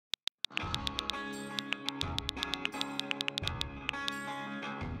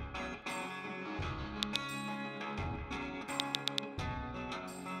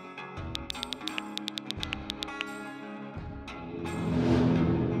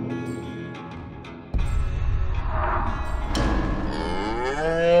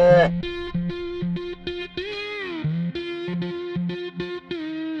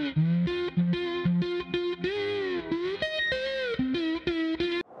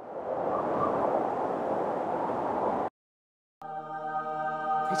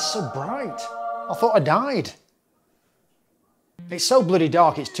It's so bright. I thought I died. It's so bloody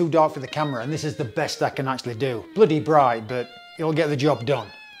dark, it's too dark for the camera, and this is the best I can actually do. Bloody bright, but it'll get the job done.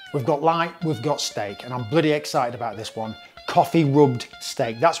 We've got light, we've got steak, and I'm bloody excited about this one. Coffee rubbed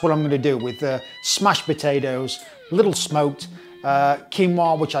steak. That's what I'm gonna do with smashed potatoes, little smoked,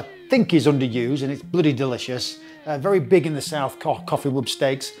 quinoa, which I think is underused, and it's bloody delicious. Very big in the South, coffee rubbed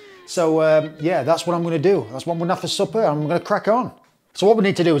steaks. So yeah, that's what I'm gonna do. That's what I'm gonna have for supper. I'm gonna crack on. So what we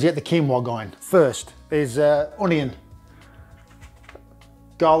need to do is get the quinoa going. First is onion,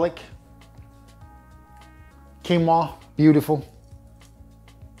 garlic, quinoa, beautiful,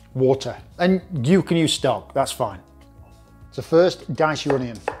 water. And you can use stock, that's fine. So first, dice your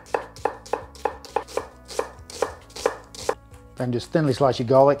onion. Then just thinly slice your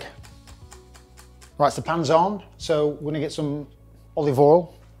garlic. Right, so the pan's on, so we're gonna get some olive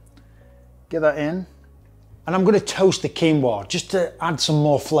oil. Get that in. And I'm gonna toast the quinoa just to add some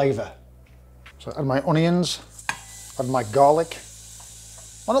more flavor. So add my onions, add my garlic.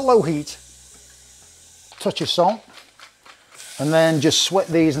 On a low heat, touch of salt, and then just sweat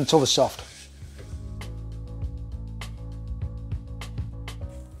these until they're soft.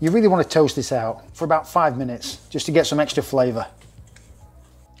 You really want to toast this out for about 5 minutes, just to get some extra flavor.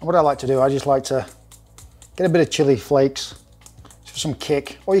 And what I like to do, I just like to get a bit of chili flakes, just for some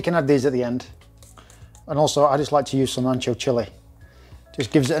kick, or you can add these at the end. And also, I just like to use some ancho chili.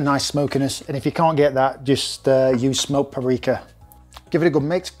 Just gives it a nice smokiness, and if you can't get that, just use smoked paprika. Give it a good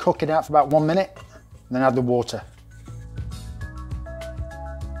mix, cook it out for about 1 minute, and then add the water.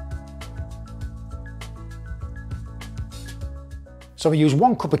 So we use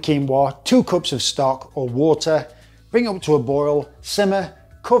 1 cup of quinoa, 2 cups of stock or water, bring it up to a boil, simmer,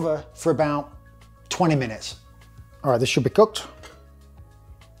 cover for about 20 minutes. All right, this should be cooked.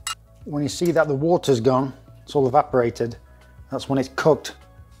 When you see that the water's gone, it's all evaporated, that's when it's cooked.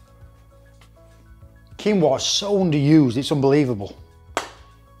 Quinoa is so underused, it's unbelievable.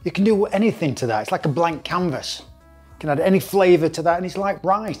 You can do anything to that. It's like a blank canvas. You can add any flavor to that and it's like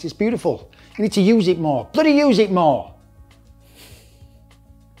rice. It's beautiful. You need to use it more. Bloody use it more.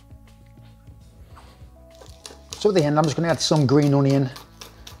 So at the end, I'm just going to add some green onion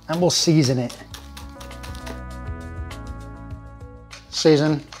and we'll season it.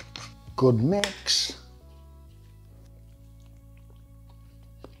 Season. Good mix.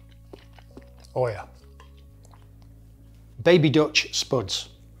 Oh yeah. Baby Dutch spuds.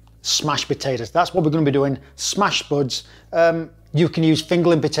 Smashed potatoes. That's what we're going to be doing. Smashed spuds. You can use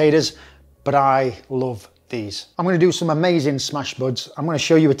fingerling potatoes, but I love these. I'm going to do some amazing smashed spuds. I'm going to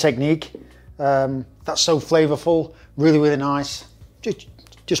show you a technique that's so flavorful, really, really nice.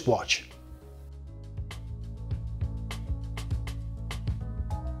 Just watch.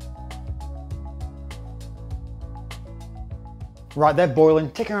 Right, they're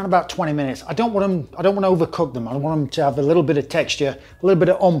boiling, taking around about 20 minutes. I don't want to overcook them. I want them to have a little bit of texture, a little bit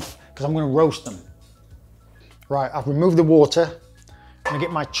of oomph, because I'm going to roast them. Right, I've removed the water. I'm going to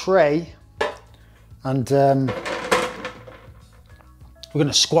get my tray and we're going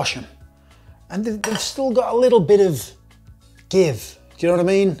to squash them. And they've still got a little bit of give. Do you know what I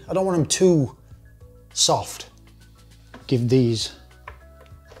mean? I don't want them too soft. Give these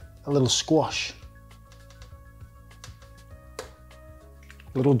a little squash.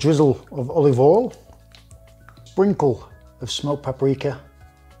 A little drizzle of olive oil, sprinkle of smoked paprika,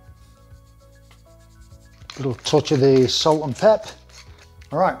 a little touch of the salt and pep.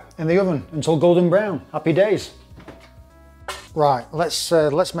 All right, in the oven until golden brown. Happy days. Right,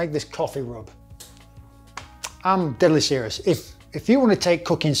 let's make this coffee rub. I'm deadly serious. If you want to take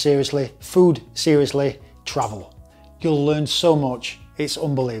cooking seriously, food seriously, travel. You'll learn so much. It's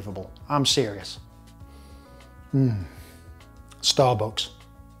unbelievable. I'm serious. Starbucks.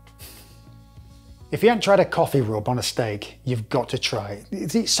 If you haven't tried a coffee rub on a steak, you've got to try it.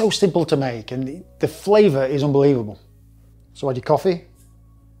 It's so simple to make and the flavor is unbelievable. So add your coffee,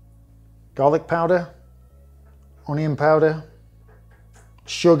 garlic powder, onion powder,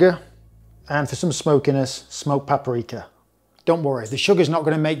 sugar, and for some smokiness, smoked paprika. Don't worry, the sugar's not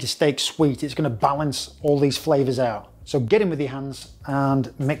going to make your steak sweet. It's going to balance all these flavors out. So get in with your hands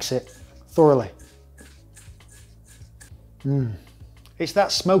and mix it thoroughly. It's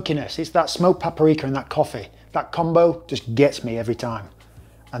that smokiness, it's that smoked paprika and that coffee. That combo just gets me every time.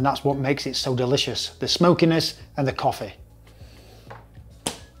 And that's what makes it so delicious. The smokiness and the coffee.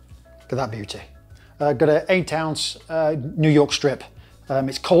 Look at that beauty. Got an 8-ounce New York strip.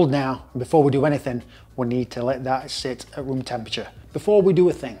 It's cold now, and before we do anything, we need to let that sit at room temperature before we do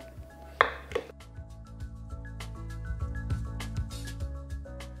a thing.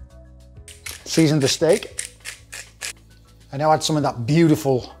 Season the steak. And now add some of that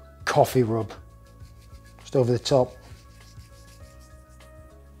beautiful coffee rub just over the top.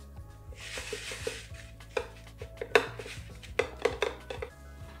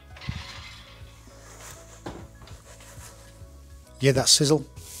 Yeah, that sizzle.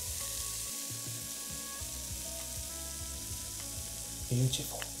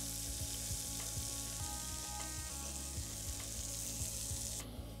 Beautiful.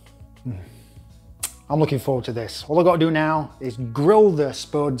 I'm looking forward to this. All I've got to do now is grill the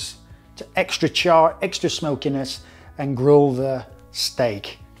spuds to extra char, extra smokiness, and grill the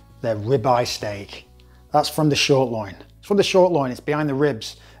steak, the ribeye steak. That's from the short loin. It's from the short loin, it's behind the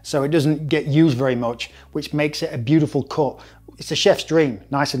ribs, so it doesn't get used very much, which makes it a beautiful cut. It's a chef's dream,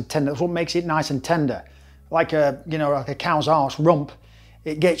 nice and tender. That's what makes it nice and tender. Like a, you know, like a cow's arse rump,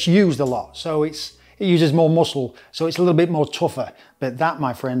 it gets used a lot, so it uses more muscle, so it's a little bit more tougher. But that,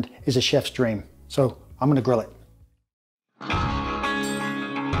 my friend, is a chef's dream. So I'm gonna grill it.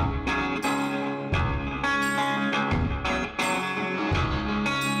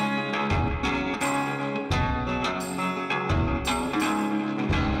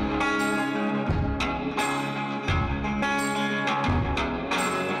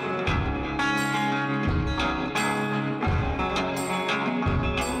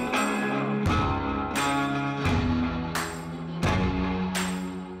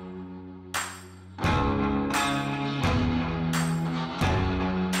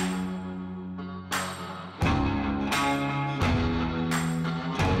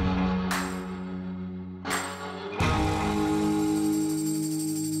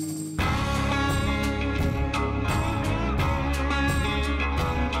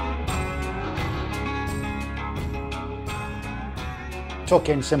 Tuck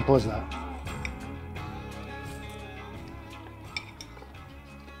in, simple as that.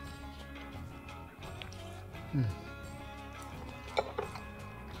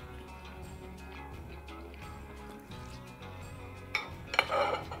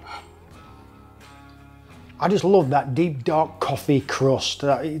 I just love that deep dark coffee crust.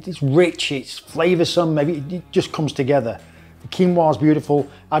 It's rich, it's flavoursome, maybe it just comes together. The quinoa is beautiful,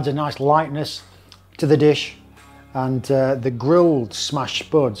 adds a nice lightness to the dish. And the grilled smashed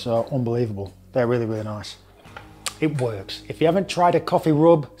spuds are unbelievable. They're really, really nice. It works. If you haven't tried a coffee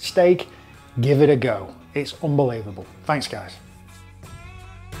rub steak, give it a go. It's unbelievable. Thanks, guys.